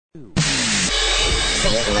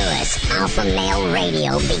St. Louis, Alpha Male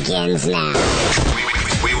Radio begins now.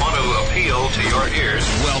 We want to appeal to your ears.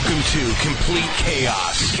 Welcome to Complete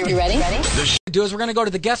Chaos. You ready? We're going to go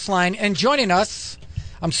to the guest line, and joining us,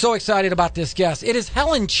 I'm so excited about this guest. It is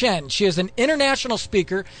Hellen Chen. She is an international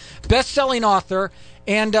speaker, best-selling author,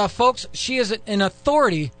 and folks, she is an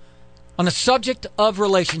authority on the subject of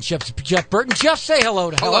relationships. Jeff Burton. Jeff, say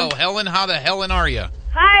hello to Hellen. Hello, Hellen. How the Hellen are you?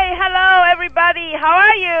 Hi, hello, everybody. How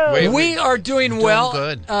are you? We are doing well.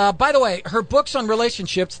 Good. By the way, her books on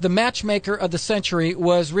relationships, The Matchmaker of the Century,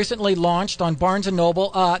 was recently launched on Barnes &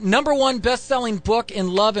 Noble. #1 best-selling book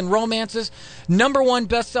in love and romances. #1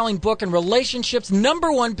 best-selling book in relationships.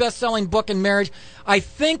 #1 best-selling book in marriage. I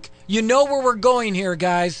think you know where we're going here,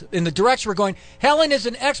 guys, in the direction we're going. Hellen is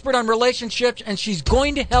an expert on relationships, and she's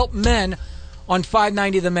going to help men on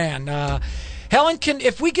 590 The Man. Hellen,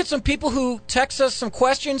 if we get some people who text us some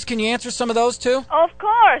questions, can you answer some of those too? Of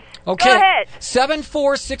course. Okay. Go ahead.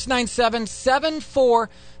 74697,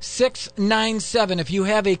 74697 if you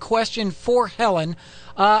have a question for Hellen.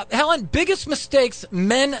 Hellen, biggest mistakes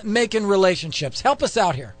men make in relationships. Help us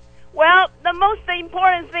out here. Well, the most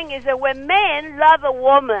important thing is that when men love a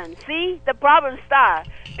woman, see, the problem starts.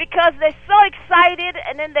 Because they're so excited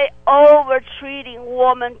and then they over-treating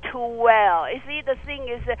woman too well. You see, the thing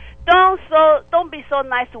is, don't be so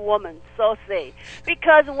nice to woman, so say.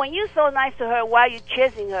 Because when you're so nice to her while you're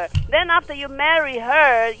chasing her, then after you marry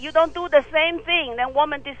her, you don't do the same thing. Then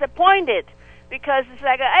woman disappointed. Because it's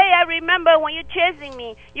like, hey, I remember when you're chasing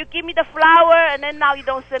me, you give me the flower, and then now you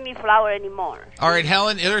don't send me flower anymore. All right,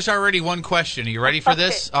 Hellen, there's already one question. Are you ready for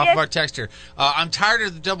this? Off of our texter. I'm tired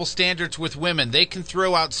of the double standards with women. They can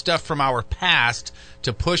throw out stuff from our past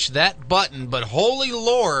to push that button, but holy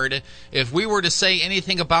Lord, if we were to say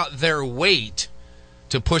anything about their weight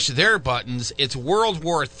to push their buttons, it's World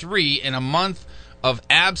War III in a month of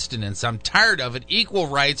abstinence. I'm tired of it. Equal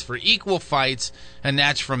rights for equal fights, and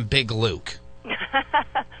that's from Big Luke.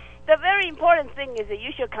 The very important thing is that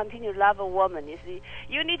you should continue to love a woman, you see.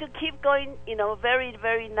 You need to keep going, very,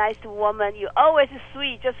 very nice to woman. You're always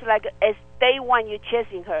sweet, just like as day one you're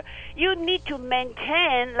chasing her. You need to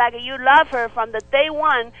maintain like you love her from the day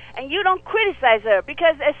one, and you don't criticize her,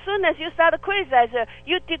 because as soon as you start to criticize her,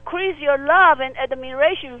 you decrease your love and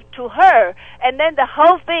admiration to her, and then the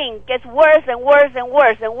whole thing gets worse and worse and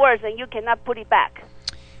worse and worse, and you cannot put it back.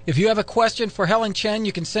 If you have a question for Hellen Chen,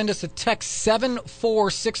 you can send us a text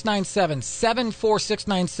 74697,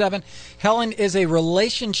 74697. Hellen is a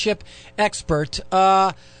relationship expert.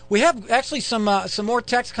 We have actually some more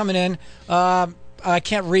text coming in. I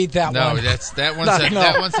can't read that one. No, that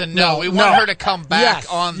one's a no. We want her to come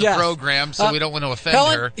back on the program, so we don't want to offend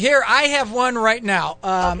Hellen, her. Here, I have one right now.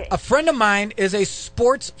 Okay. A friend of mine is a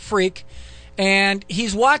sports freak, and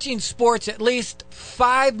he's watching sports at least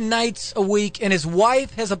 5 nights a week, and his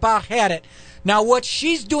wife has about had it. Now, what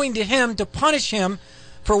she's doing to him to punish him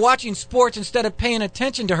for watching sports instead of paying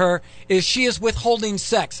attention to her is she is withholding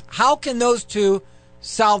sex. How can those two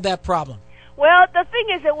solve that problem? Well, the thing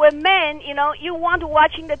is that when men, you want to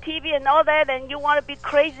watching the TV and all that, and you want to be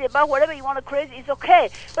crazy about whatever you want to crazy, it's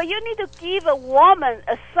okay. But you need to give a woman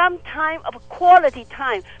some time of quality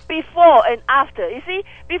time before and after. You see,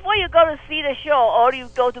 before you go to see the show or you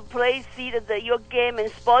go to see your game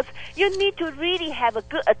and sports, you need to really have a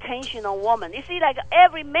good attention on woman. You see, like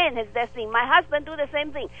every man has that thing. My husband do the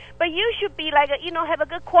same thing. But you should be like, have a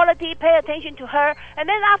good quality, pay attention to her, and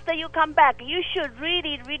then after you come back, you should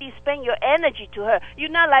really, really spend your energy to her. You're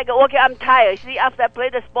not like, okay, I'm tired. See, after I play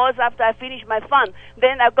the sports, after I finish my fun,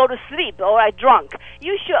 then I go to sleep or I drunk.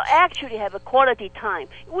 You should actually have a quality time.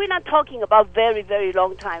 We're not talking about very, very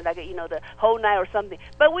long time, like, the whole night or something.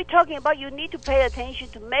 But we're talking about you need to pay attention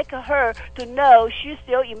to make her to know she's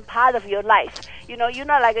still in part of your life. You're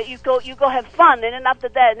not like you go have fun, and then after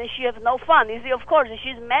that, and then she has no fun. You see, of course,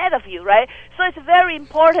 she's mad of you, right? So it's very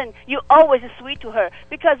important you always sweet to her,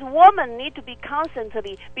 because women need to be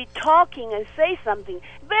constantly be talking and say something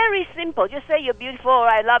very simple. Just say you're beautiful or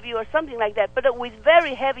I love you or something like that, but with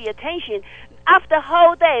very heavy attention. After the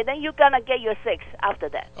whole day, then you're going to get your sex after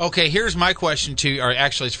that. Okay, here's my question to you, or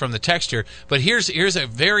actually it's from the texter, but here's a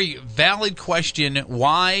very valid question.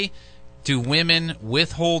 Why do women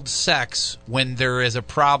withhold sex when there is a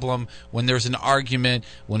problem, when there's an argument,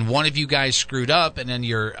 when one of you guys screwed up and then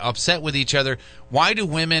you're upset with each other? Why do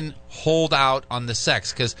women hold out on the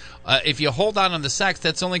sex? Because if you hold out on the sex,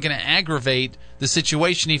 that's only going to aggravate the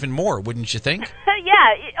situation even more, wouldn't you think? Yeah,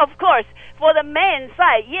 of course. For the man's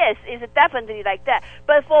side, yes, it's definitely like that.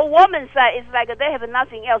 But for woman's side, it's like they have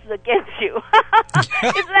nothing else against you.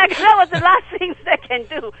 It's like that was the last thing they can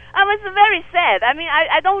do. I mean, it's very sad. I mean,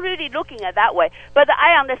 I don't really looking at that way. But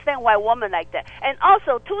I understand why women like that. And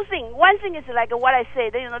also, two things. One thing is like what I say,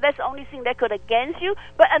 that's the only thing they could against you.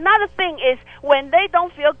 But another thing is when they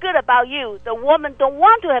don't feel good about you, the woman don't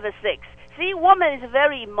want to have a sex. See, woman is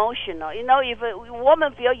very emotional. If a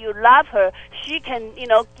woman feel you love her, she can,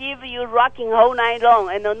 give you rocking whole night long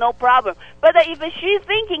and no problem. But if she's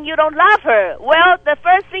thinking you don't love her, well, the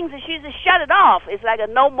first thing is she's shut it off. It's like a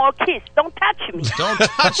no more kiss. Don't touch me. Don't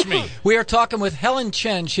touch me. We are talking with Hellen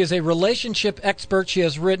Chen. She is a relationship expert. She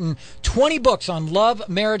has written 20 books on love,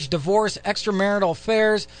 marriage, divorce, extramarital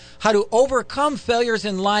affairs, how to overcome failures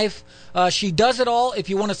in life. She does it all. If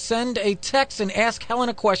you want to send a text and ask Helen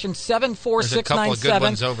a question, 74697. There's a couple of good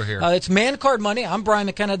ones over here. It's Man Card Money. I'm Brian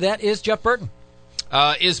McKenna. That is Jeff Burton.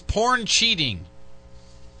 Is porn cheating?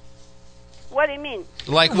 What do you mean?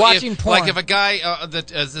 Like watching porn. Like if a guy,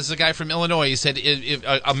 this is a guy from Illinois, he said if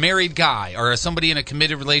a married guy or somebody in a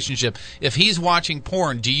committed relationship, if he's watching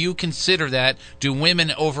porn, do you consider that, do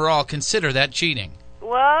women overall consider that cheating?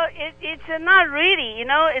 Well, it's not really,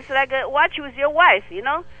 It's like watch with your wife,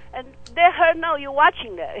 and let her know you're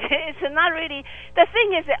watching that. It's not really. The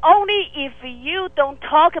thing is that only if you don't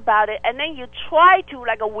talk about it and then you try to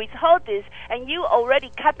withhold this and you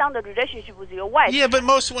already cut down the relationship with your wife. Yeah, but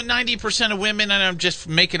 90% of women, and I'm just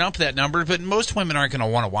making up that number, but most women aren't going to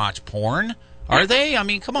want to watch porn. Are they? I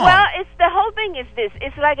mean, come on. Well, it's the whole thing is this.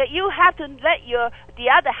 It's like you have to let the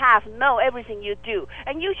other half know everything you do,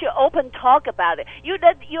 and you should open talk about it. You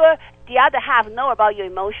let the other half know about your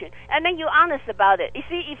emotion, and then you're honest about it. You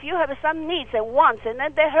see, if you have some needs and wants, and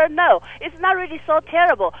then let her know, it's not really so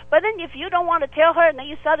terrible. But then if you don't want to tell her, and then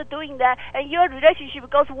you start doing that, and your relationship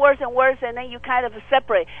goes worse and worse, and then you kind of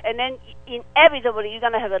separate, and then inevitably you're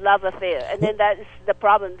going to have a love affair, and then that is the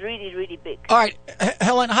problem really, really big. All right,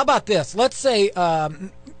 Helen, how about this? Let's say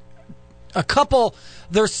a couple,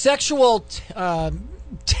 their sexual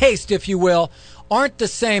taste, if you will, aren't the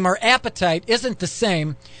same, or appetite isn't the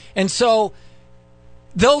same, and so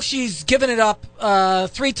though she's given it up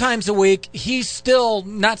 3 times a week, he's still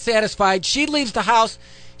not satisfied. She leaves the house,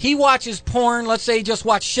 he watches porn, let's say he just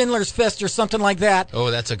watched Schindler's Fist or something like that.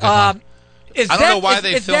 Oh, that's a good one. I don't know why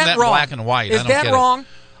they filmed that in black and white. Is that wrong?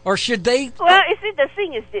 Or should they... Well, you see, the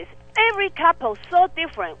thing is this. Every couple so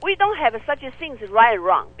different. We don't have such a thing as right and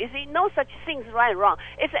wrong. You see, no such thing as right and wrong.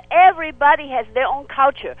 It's everybody has their own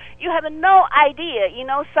culture. You have no idea,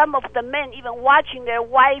 some of the men even watching their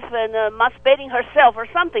wife and masturbating herself or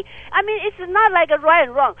something. I mean, it's not like a right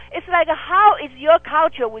and wrong. It's like how is your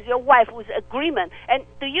culture with your wife with agreement? And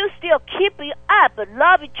do you still keep it up,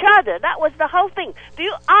 love each other? That was the whole thing. Do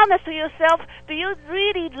you honest to yourself? Do you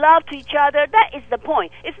really love to each other? That is the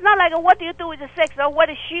point. It's not like what do you do with the sex, or what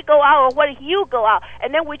does she go out, or what if you go out,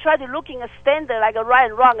 and then we try to looking a standard like a right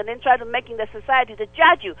and wrong, and then try to making the society to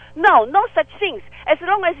judge you. No such things. As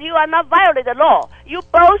long as you are not violating the law, you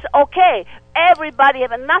both okay. Everybody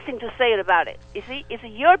have nothing to say about it. You see, it's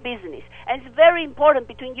your business, and it's very important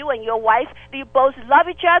between you and your wife that you both love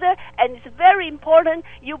each other, and it's very important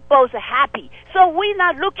you both are happy. So we're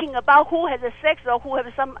not looking about who has a sex or who has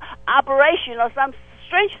some operation or some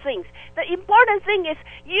strange things. The important thing is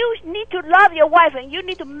you need to love your wife, and you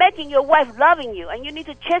need to making your wife loving you, and you need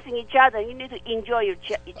to chasing each other, and you need to enjoy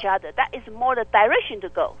each other. That is more the direction to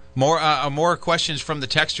go. More questions from the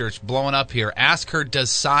texter. It's blowing up here. Ask her,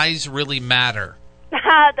 does size really matter?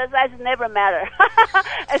 The size never matter.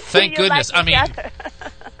 Thank goodness. I mean,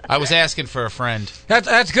 I was asking for a friend.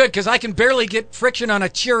 That's good, because I can barely get friction on a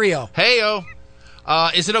Cheerio. Hey-o.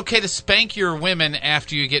 Is it okay to spank your women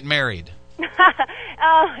after you get married?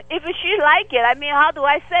 If she like it, I mean, how do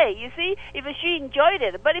I say? You see, if she enjoyed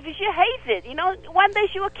it, but if she hates it, one day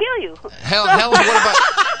she will kill you.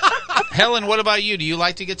 Helen, what about you? Do you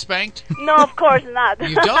like to get spanked? No, of course not.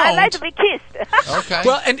 You don't? I like to be kissed. Okay.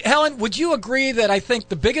 Well, and Helen, would you agree that I think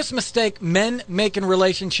the biggest mistake men make in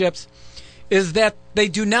relationships is that they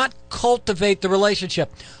do not cultivate the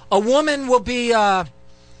relationship? A woman will be...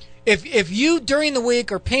 If you, during the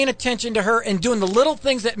week, are paying attention to her and doing the little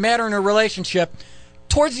things that matter in her relationship,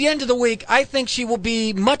 towards the end of the week, I think she will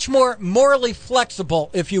be much more morally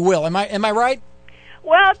flexible, if you will. Am I right?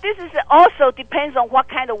 Well, this is also depends on what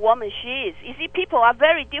kind of woman she is. You see, people are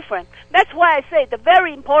very different. That's why I say the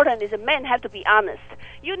very important is that men have to be honest.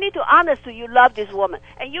 You need to honest to you love this woman,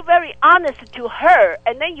 and you're very honest to her,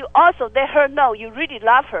 and then you also let her know you really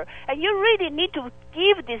love her, and you really need to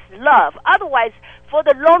give this love. Otherwise, for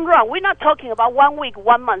the long run, we're not talking about 1 week,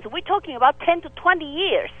 1 month. We're talking about 10 to 20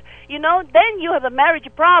 years. then you have a marriage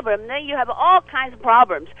problem, then you have all kinds of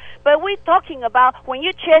problems. But we're talking about when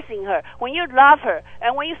you're chasing her, when you love her,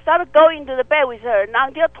 and when you start going to the bed with her, now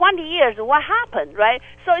until 20 years, what happened, right?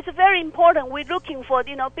 So it's very important. We're looking for,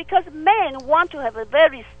 because men want to have a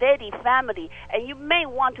very steady family, and you may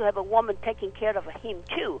want to have a woman taking care of him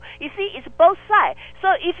too. You see, it's both sides. So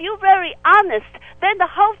if you're very honest, then the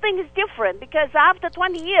whole thing is different, because after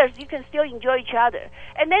 20 years, you can still enjoy each other.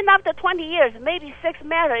 And then after 20 years, maybe sex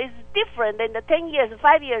matter is different than the 10 years,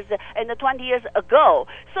 5 years, and the 20 years ago.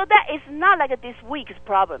 So that is not like this week's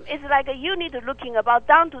problem. It's like you need to looking about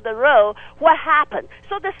down to the road what happened.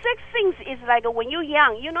 So the sex things is like when you're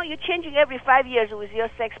young, you're changing every 5 years with your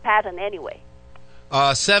sex pattern anyway.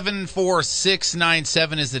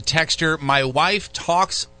 74697 is the texter. My wife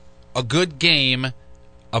talks a good game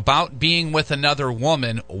about being with another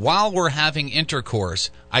woman while we're having intercourse.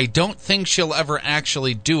 I don't think she'll ever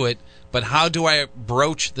actually do it, but how do I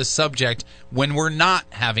broach the subject when we're not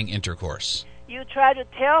having intercourse? You try to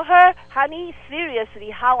tell her, honey, seriously,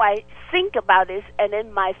 how I think about this, and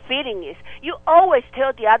then my feeling is. You always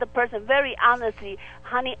tell the other person very honestly,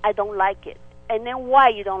 honey, I don't like it. And then why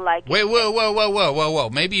you don't like it. Wait, whoa.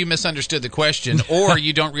 Maybe you misunderstood the question, or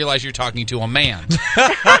you don't realize you're talking to a man.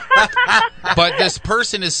 But this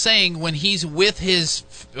person is saying when he's with his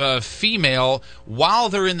female, while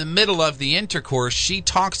they're in the middle of the intercourse, she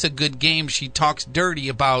talks a good game. She talks dirty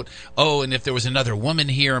about, and if there was another woman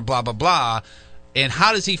here and blah, blah, blah. And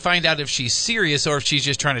how does he find out if she's serious or if she's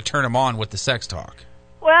just trying to turn him on with the sex talk?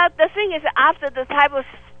 Well, the thing is, after the type of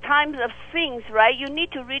times of things, right, you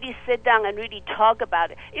need to really sit down and really talk about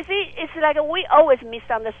it. You see, it's like we always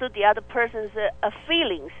misunderstood the other person's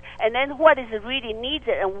feelings, and then what is really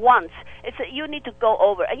needed and wants. You need to go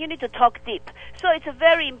over, and you need to talk deep. So it's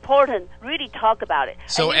very important, really talk about it.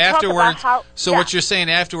 So afterwards, what you're saying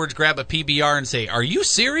afterwards, grab a PBR and say, are you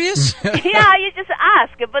serious? Yeah, you just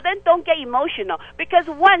ask, but then don't get emotional, because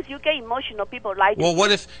once you get emotional, people like it. Well,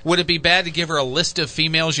 would it be bad to give her a list of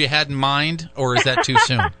females you had in mind, or is that too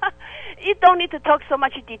soon? You don't need to talk so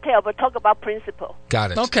much detail, but talk about principle.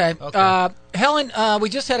 Got it. Okay. Helen, we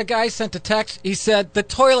just had a guy sent a text. He said, the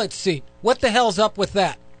toilet seat. What the hell's up with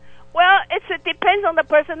that? Well, it depends on the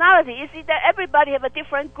personality. You see that everybody have a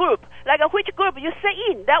different group. Like which group you sit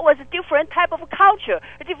in, that was a different type of culture,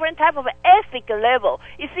 a different type of ethic level.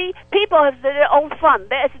 You see, people have their own fun.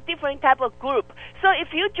 There is a different type of group. So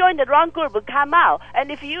if you join the wrong group, come out. And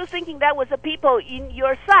if you're thinking that was the people in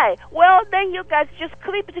your side, well, then you guys just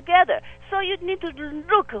clip together. So you need to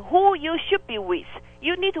look who you should be with.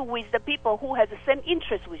 You need to with the people who have the same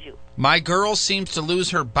interest with you. My girl seems to lose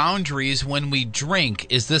her boundaries when we drink.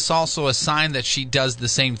 Is this also a sign that she does the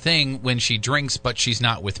same thing when she drinks, but she's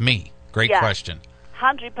not with me? Great question.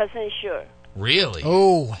 100% sure. Really?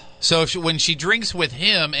 Oh. So when she drinks with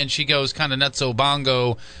him and she goes kind of nutso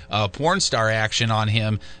bongo porn star action on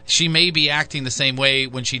him, she may be acting the same way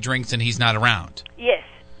when she drinks and he's not around. Yes.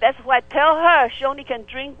 That's why tell her she only can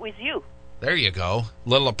drink with you. There you go.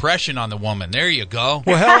 Little oppression on the woman. There you go.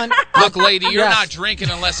 Well, Helen. Look, lady, you're not drinking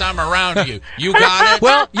unless I'm around you. You got it?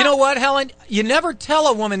 Well, you know what, Helen? You never tell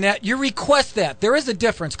a woman that. You request that. There is a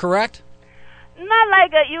difference, correct? Not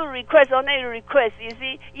like you request or not request. You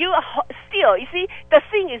see, you see, the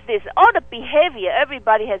thing is this: all the behavior,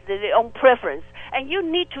 everybody has their own preference, and you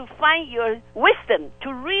need to find your wisdom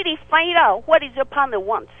to really find out what is your partner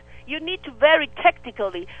wants. You need to very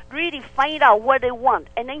tactically really find out what they want,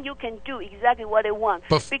 and then you can do exactly what they want,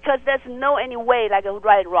 because there's no any way like a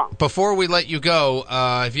right or wrong. Before we let you go,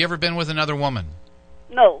 have you ever been with another woman?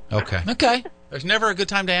 No. Okay. There's never a good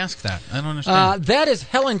time to ask that. I don't understand. That is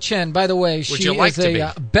Hellen Chen, by the way. She is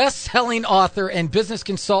a best-selling author and business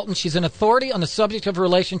consultant. She's an authority on the subject of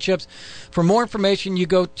relationships. For more information, you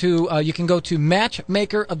can go to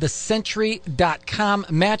matchmakerofthecentury.com,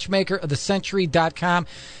 matchmakerofthecentury.com.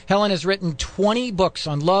 Helen has written 20 books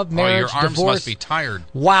on love, marriage, your arms divorce. Must be tired.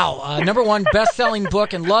 Wow. Number one best-selling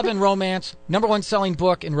book in love and romance, number one selling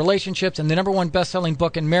book in relationships, and the number one best-selling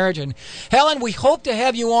book in marriage. And Helen, we hope to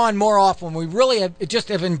have you on more often. We really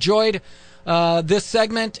have enjoyed this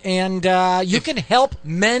segment, and you can help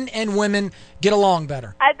men and women get along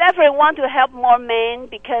better. I definitely want to help more men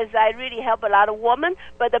because I really help a lot of women,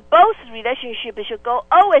 but the both relationships should go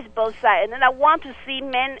always both sides, and then I want to see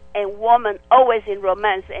men and women always in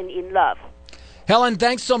romance and in love. Helen,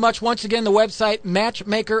 thanks so much. Once again, the website,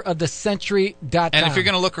 matchmakerofthecentury.com. And if you're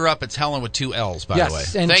going to look her up, it's Helen with 2 L's, by the way.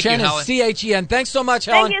 Yes, and Thank Chen you, is Helen. C-H-E-N. Thanks so much,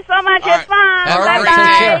 Helen. Thank you so much. All It's fun. Have a great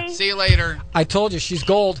Bye-bye. day. See you later. I told you, she's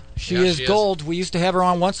gold. She is gold. We used to have her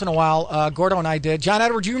on once in a while. Gordo and I did. John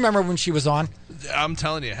Edwards, you remember when she was on? I'm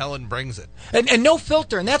telling you, Helen brings it. And no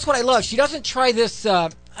filter, and that's what I love. She doesn't try this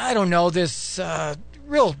I don't know, this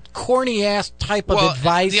real corny ass type of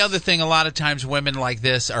advice. The other thing, a lot of times women like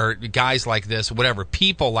this, or guys like this, whatever,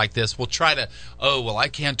 people like this will try to, I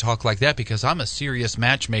can't talk like that because I'm a serious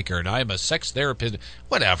matchmaker and I'm a sex therapist.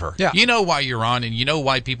 Whatever. Yeah. You know why you're on, and you know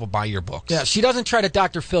why people buy your books. Yeah, she doesn't try to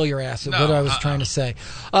Dr. Phil your ass, is what I was trying to say.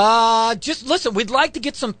 Just listen, we'd like to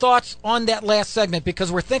get some thoughts on that last segment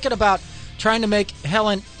because we're thinking about trying to make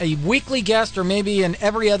Helen a weekly guest or maybe an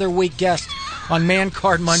every other week guest on Man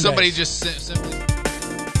Card Monday. Somebody just simply